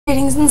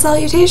Greetings and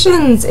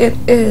salutations! It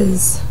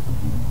is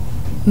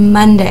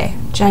Monday,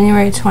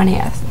 January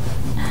 20th.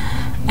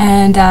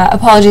 And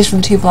apologies for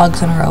the 2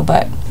 vlogs in a row,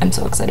 but I'm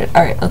so excited.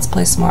 Alright, let's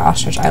play some more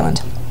Ostrich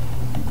Island.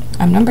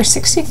 I'm number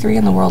 63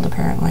 in the world,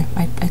 apparently.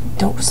 I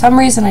don't, for some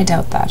reason I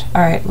doubt that.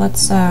 Alright,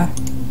 let's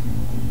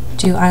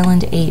do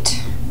Island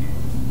 8.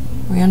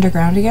 Are we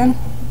underground again?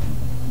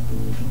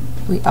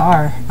 We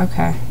are.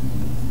 Okay.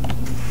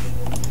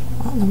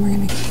 Well, then we're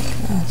gonna kick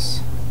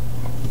this.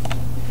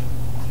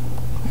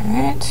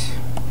 Alright.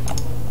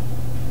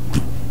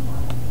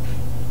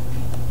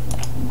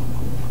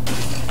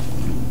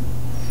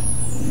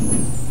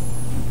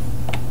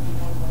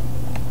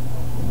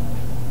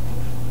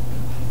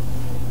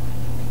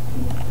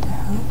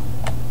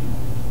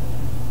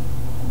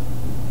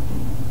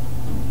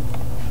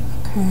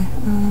 Okay,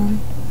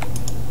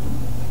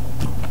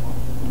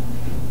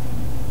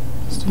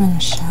 must have been a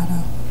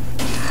shadow.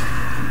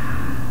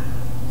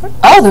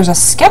 Oh, there's a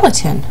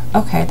skeleton!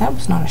 Okay, that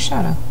was not a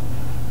shadow.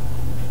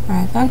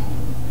 Alright then.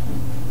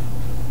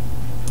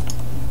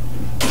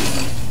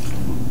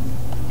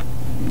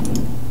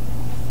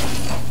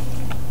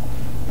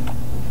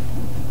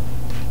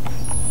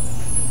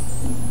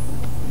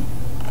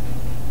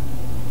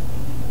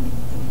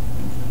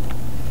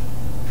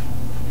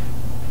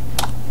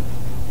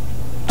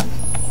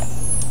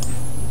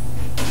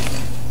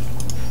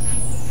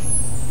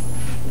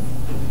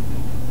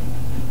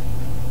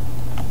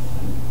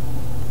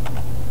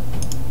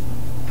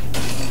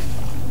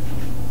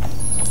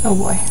 Oh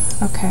boy,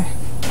 okay.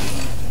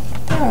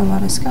 There are a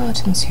lot of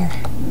skeletons here.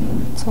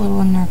 It's a little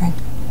unnerving.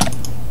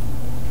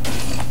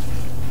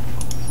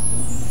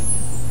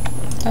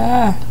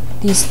 Ah,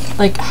 these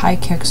like high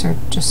kicks are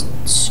just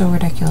so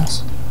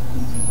ridiculous.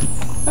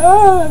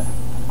 Ah!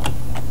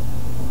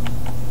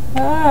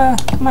 Ah,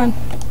 come on.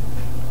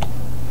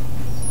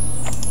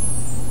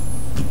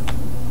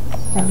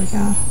 There we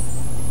go.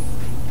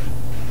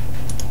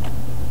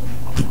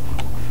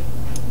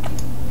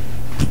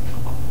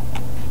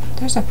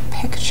 There's a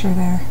picture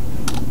there.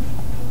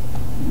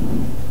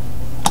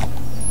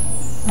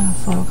 Oh,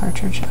 photo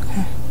cartridge,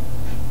 okay.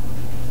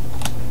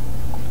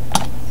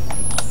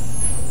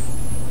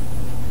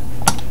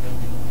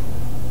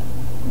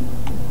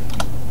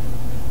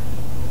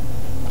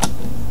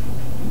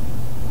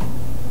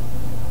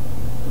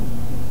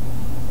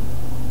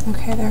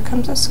 Okay, there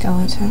comes a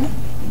skeleton.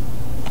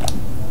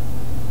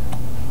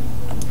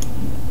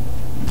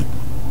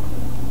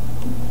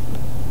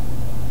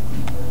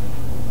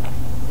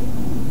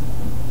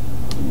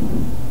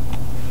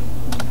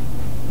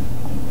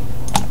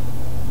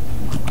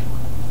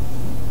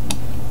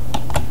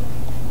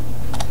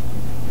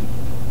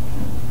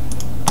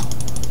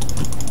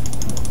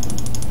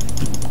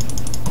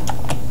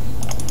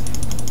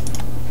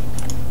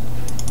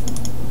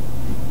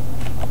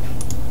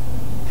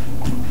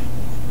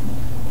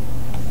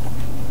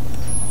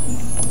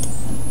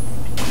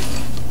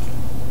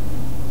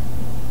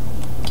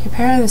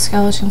 Apparently the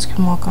skeletons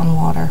can walk on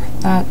water.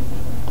 That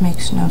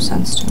makes no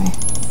sense to me.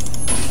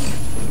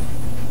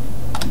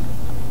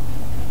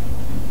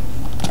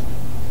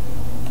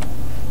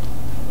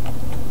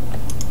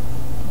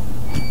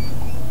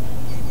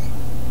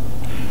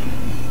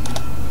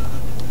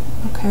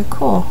 Okay,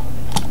 cool.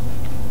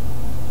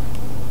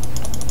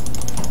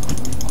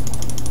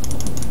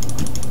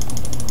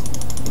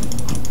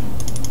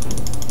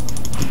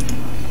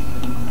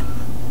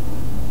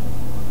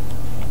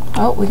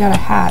 Oh, we got a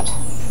hat.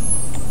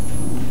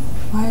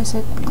 Why is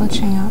it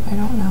glitching out? I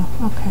don't know.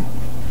 Okay.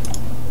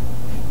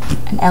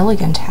 An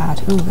elegant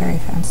hat. Ooh, very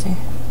fancy.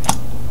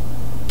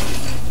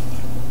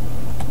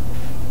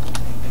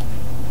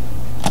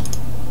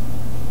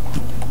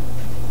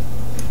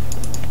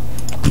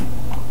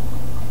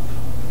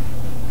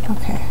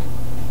 Okay.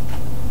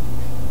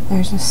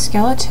 There's a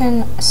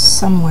skeleton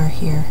somewhere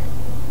here.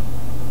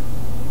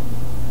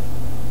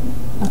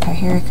 Okay,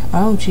 here it comes.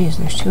 Oh, geez,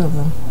 there's 2 of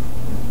them.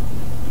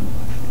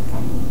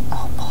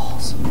 Oh,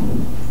 balls.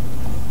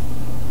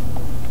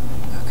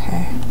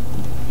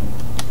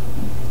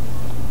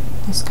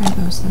 This guy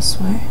goes this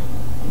way.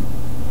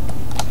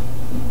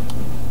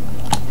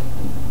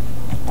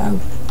 Oh,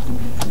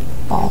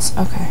 balls,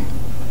 okay.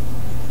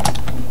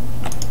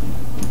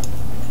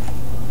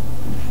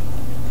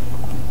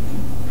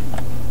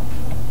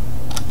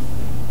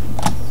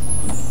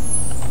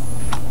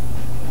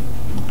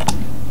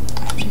 I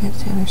have to get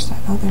to the other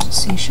side. Oh, there's a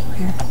seashell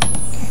here.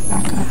 Okay,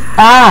 back up.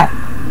 Ah!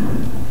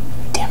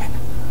 Damn it.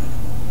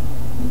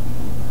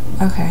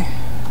 Okay.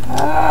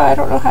 I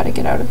don't know how to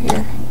get out of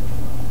here.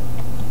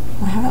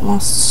 I haven't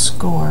lost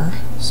score,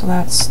 so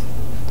that's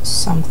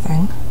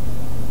something.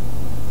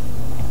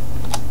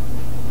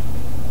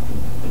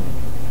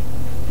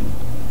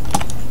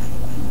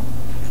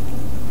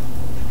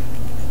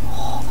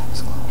 Oh, that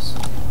was close.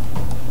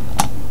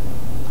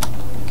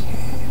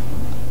 Okay.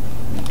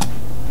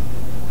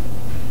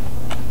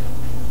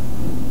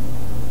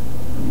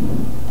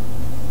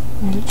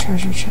 There's a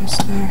treasure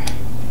chest there.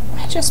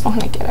 I just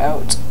want to get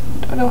out.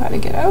 I don't know how to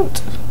get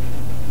out.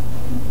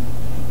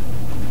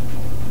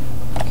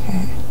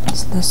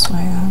 It's this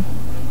way then.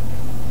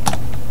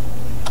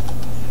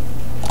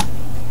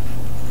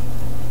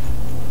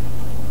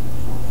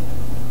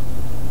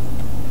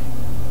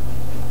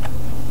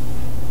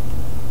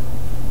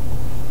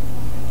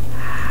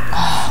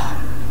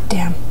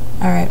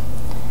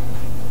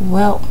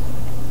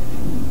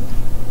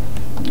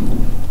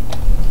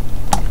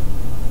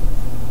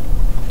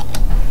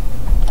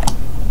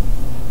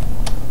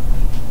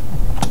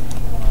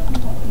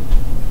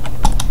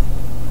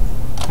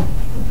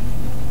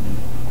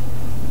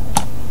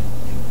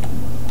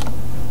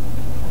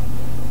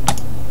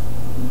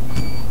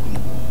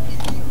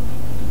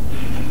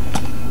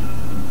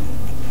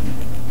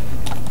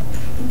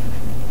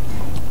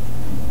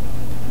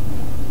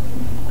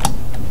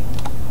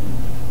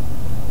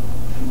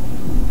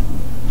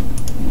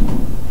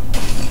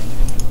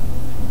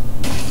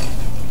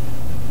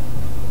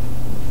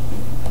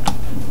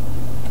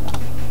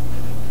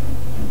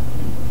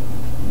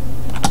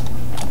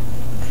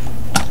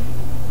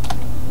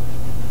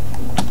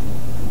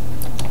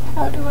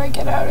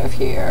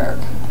 here.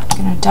 I'm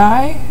gonna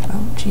die.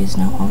 Oh, geez,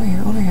 no. Over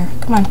here, over here.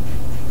 Come on.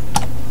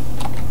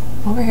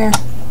 Over here.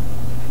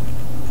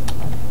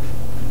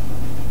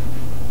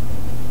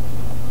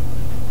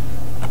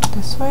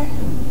 This way?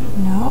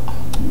 No.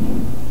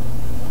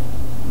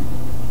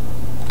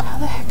 How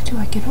the heck do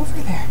I get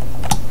over there?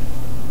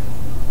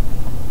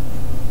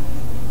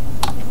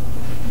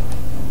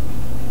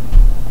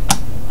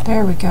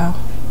 There we go.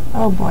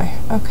 Oh boy,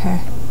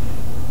 okay.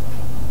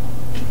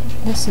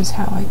 This is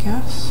how, I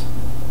guess.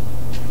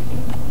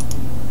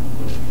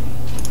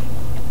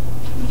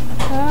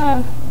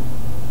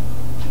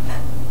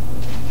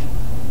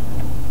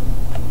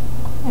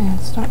 Yeah,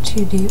 it's not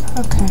too deep.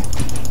 Okay.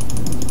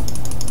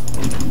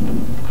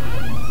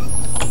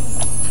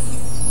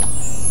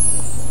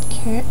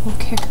 Okay, we'll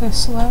kick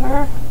this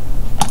lever.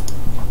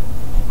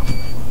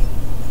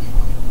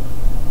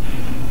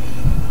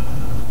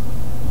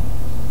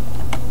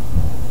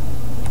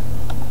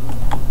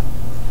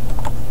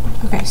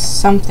 Okay,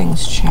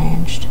 something's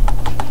changed.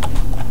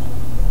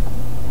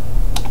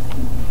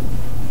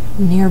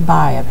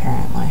 Nearby,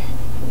 apparently.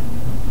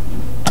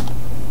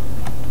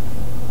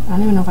 I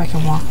don't even know if I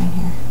can walk in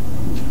here.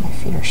 My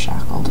feet are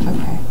shackled.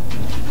 Okay.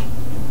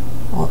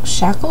 Well,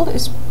 shackled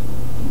is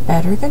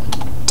better than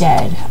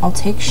dead. I'll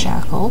take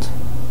shackled.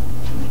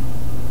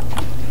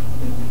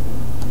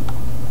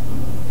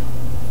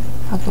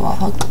 Hug the wall.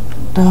 Hug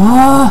the...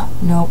 Ah!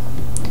 Nope.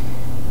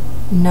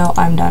 No,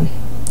 I'm done.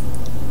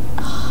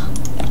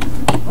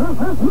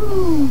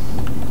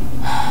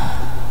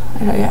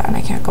 Yeah, and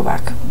I can't go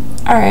back.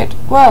 Alright,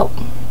 well,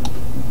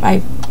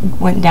 I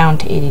went down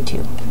to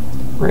 82.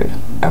 Rude.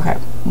 Okay,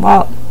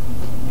 well,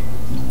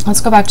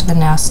 let's go back to the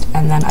nest,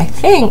 and then I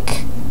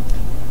think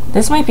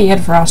this might be it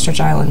for Ostrich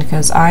Island,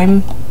 because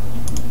I'm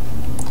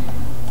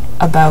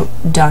about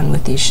done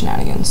with these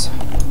shenanigans.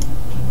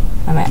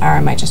 I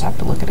might just have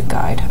to look at a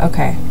guide.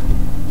 Okay.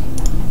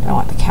 I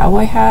want the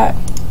cowboy hat,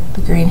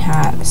 the green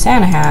hat, the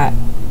Santa hat,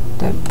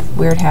 the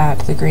weird hat,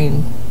 the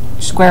green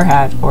square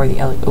hat, or the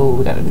oh,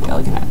 we gotta do the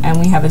elegant hat. And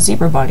we have a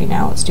zebra bunny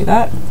now. Let's do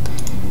that.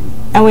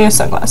 And we have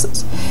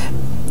sunglasses.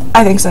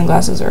 I think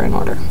sunglasses are in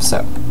order.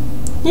 So,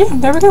 yeah,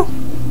 there we go.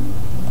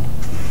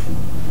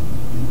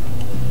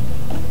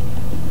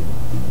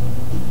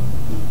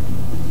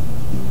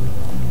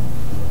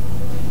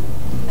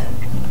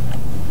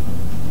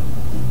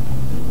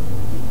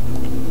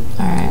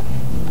 Alright.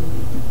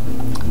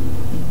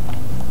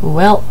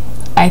 Well,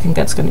 I think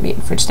that's going to be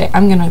it for today.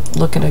 I'm going to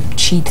look at a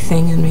cheat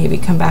thing and maybe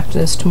come back to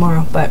this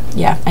tomorrow. But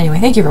yeah, anyway,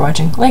 thank you for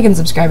watching. Like and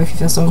subscribe if you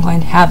feel so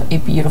inclined. Have a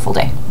beautiful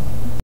day.